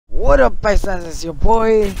What up, paisanos? It's your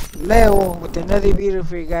boy Leo with another video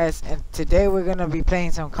for you guys, and today we're gonna be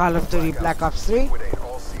playing some Call of Duty Black Ops 3.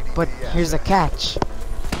 But here's a catch: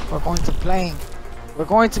 we're going to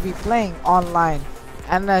be playing online,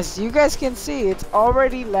 and as you guys can see, it's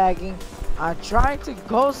already lagging. I'm trying to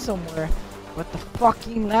go somewhere, but the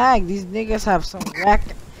fucking lag. These niggas have some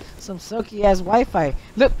sucky ass Wi-Fi.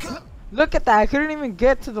 Look at that! I couldn't even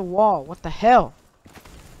get to the wall. What the hell?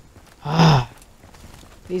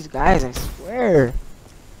 These guys, I swear,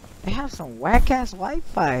 they have some whack-ass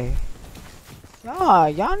Wi-Fi.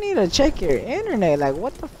 Y'all need to check your internet. Like,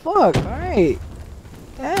 what the fuck? Alright.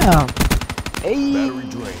 Damn. Hey,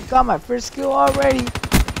 got my first kill already.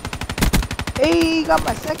 Hey, got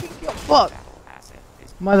my second kill. Fuck.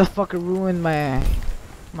 Motherfucker ruined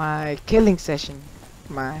my killing session.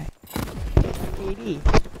 My AD.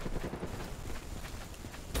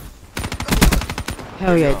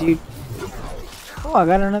 Hell yeah, dude. Oh, I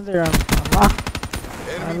got another unlock.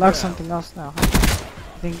 I unlocked something else now. I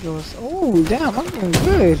think it was. Oh, damn, I'm doing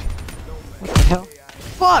good. What the hell?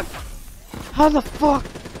 Fuck! How the fuck?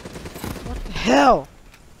 What the hell?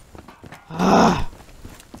 Ah!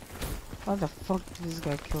 How the fuck did this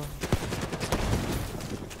guy kill me?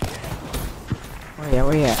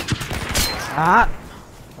 Where you at? Ah!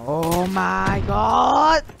 Oh my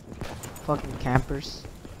god! Fucking campers.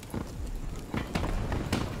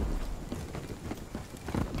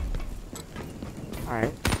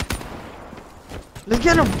 Alright. Let's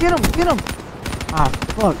get him! Get him! Ah,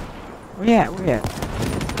 fuck. Where you at?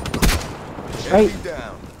 Right.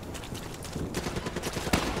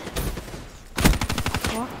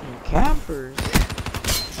 Fucking campers.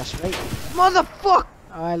 That's right. Motherfucker!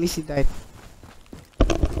 Oh, at least he died.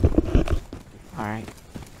 Alright.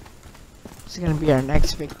 This is gonna be our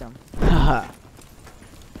next victim. Haha.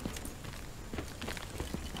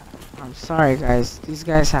 I'm sorry, guys. These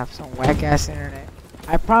guys have some whack-ass internet.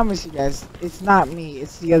 I promise you guys, it's not me.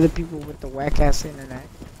 It's the other people with the whack-ass internet.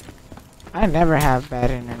 I never have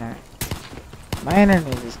bad internet. My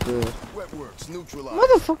internet is good.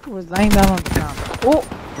 Motherfucker was lying down on the ground. Oh!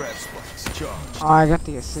 Oh, I got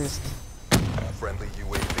the assist. Friendly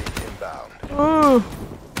UAV inbound. Oh!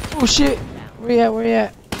 Oh shit! Where you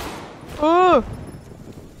at? Oh!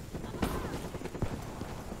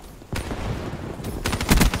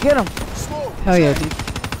 Get him! Hell yeah, dude.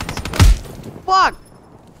 Fuck!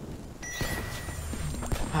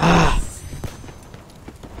 Ah.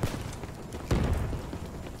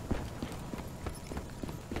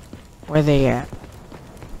 Where they at?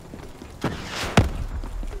 I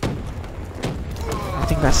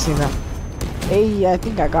think I see them. Hey, I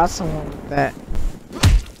think I got someone with that.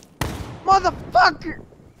 Motherfucker!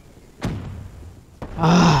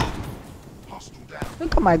 Ah.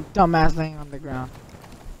 Look at my dumb ass laying on the ground.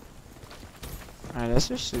 Alright, let's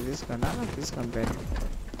just shoot this gun. I like this gun better.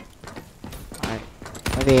 Alright,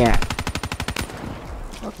 where they at?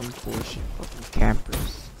 Fucking bullshit. Fucking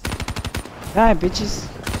campers. Die, bitches.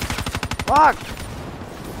 Fuck!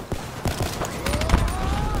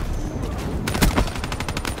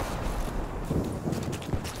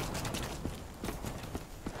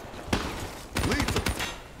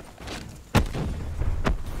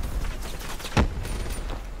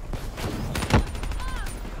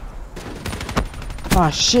 Oh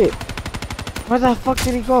shit! Where the fuck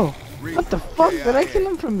did he go? What the fuck? Did I kill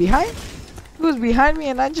him from behind? He was behind me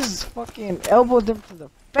and I just fucking elbowed him to the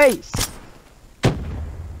face.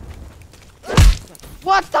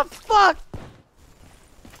 What the fuck?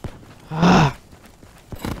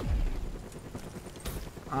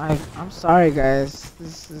 I'm sorry, guys.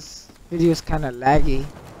 This video is kind of laggy.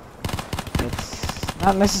 It's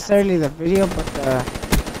not necessarily the video, but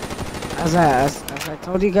as I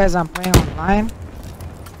told you guys, I'm playing online.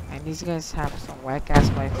 And these guys have some whack ass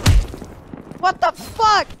Wi-Fi. What the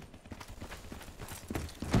fuck?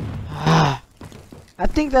 I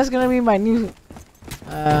think that's gonna be my new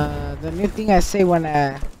the new thing I say when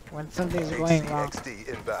something's going wrong.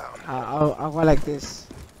 I'll go like this.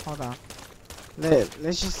 Hold on.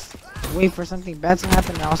 Let's just wait for something bad to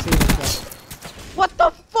happen and I'll say it. What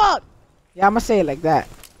the fuck? Yeah, I'm gonna say it like that.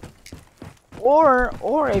 Or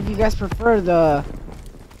if you guys prefer the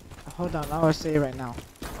hold on, I'll say it right now.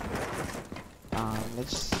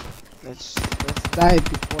 Let's die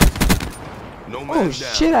before. Oh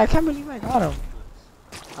shit! I can't believe I got him.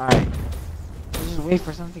 All right, let's just wait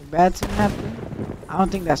for something bad to happen. I don't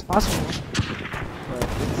think that's possible, but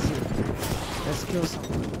let's see. Let's kill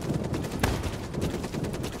someone.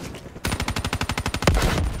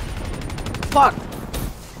 Fuck!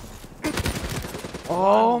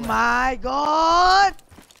 Oh my god!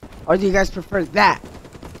 Or do you guys prefer that?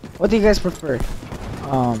 What do you guys prefer?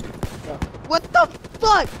 What the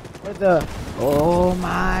fuck? Or the, oh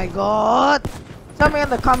my god. Tell me in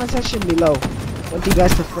the comment section below. What do you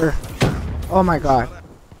guys prefer? Oh my god.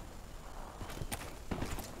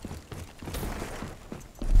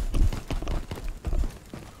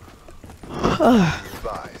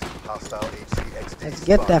 Let's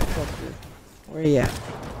get that fucker. Where you at?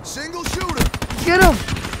 Single shooter. Get him!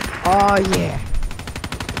 Oh yeah.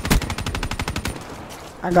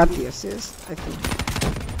 I got the assist, I think.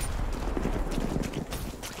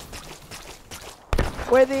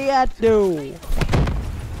 Where they at though?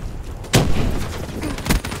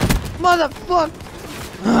 Motherfucker!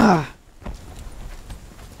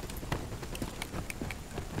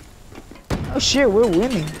 Oh shit, we're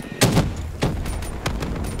winning.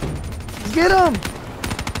 Get him!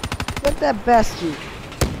 Get that bastard.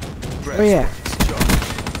 Oh yeah.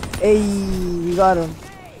 Hey, we got him.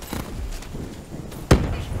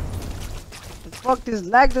 Fuck, this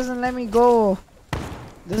lag doesn't let me go.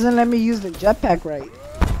 Doesn't let me use the jetpack right.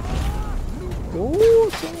 Ooh,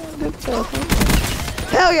 someone did that.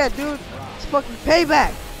 Hell yeah, dude. It's fucking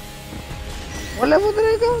payback. What level did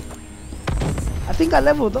I go? I think I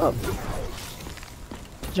leveled up.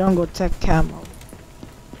 Jungle Tech Camo.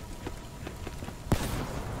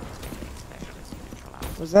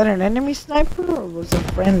 Was that an enemy sniper or was it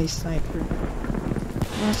a friendly sniper?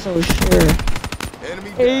 I'm not so sure.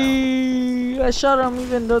 Enemy Hey, I shot him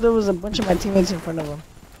even though there was a bunch of my teammates in front of him.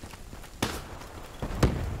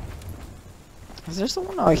 Is there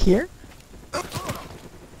someone out here?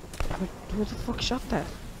 Who the fuck shot that?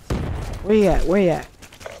 Where you at? Where you at?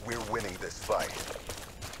 We're winning this fight.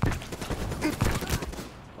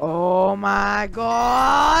 Oh my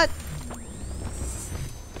god!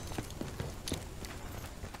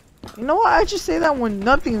 You know what? I just say that when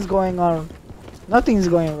nothing's going on. Nothing's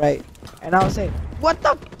going right. And I'll say, what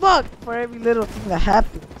the fuck? For every little thing that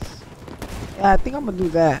happens. Yeah, I think I'm gonna do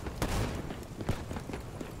that.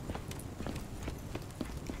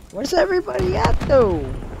 Where's everybody at though?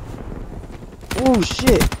 Oh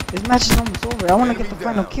shit. This match is almost over. I wanna get the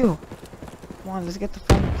final kill. Come on, let's get the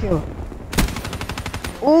final kill.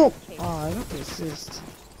 Oh! Oh, I got the assist.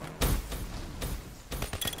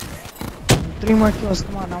 3 more kills,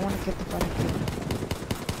 come on, I wanna get the final kill.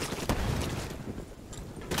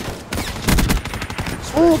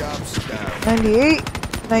 Oh! 98,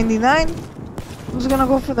 99. Who's gonna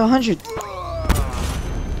go for the 100?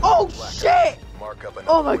 Oh shit!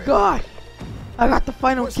 Oh my god! I got the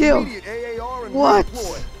final kill! What?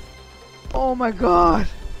 Oh my god!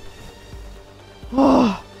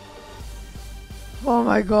 Oh! Oh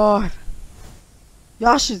my god!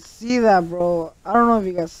 Y'all should see that, bro. I don't know if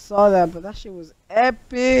you guys saw that, but that shit was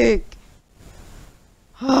epic!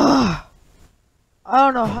 I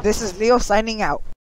don't know. This is Leo signing out.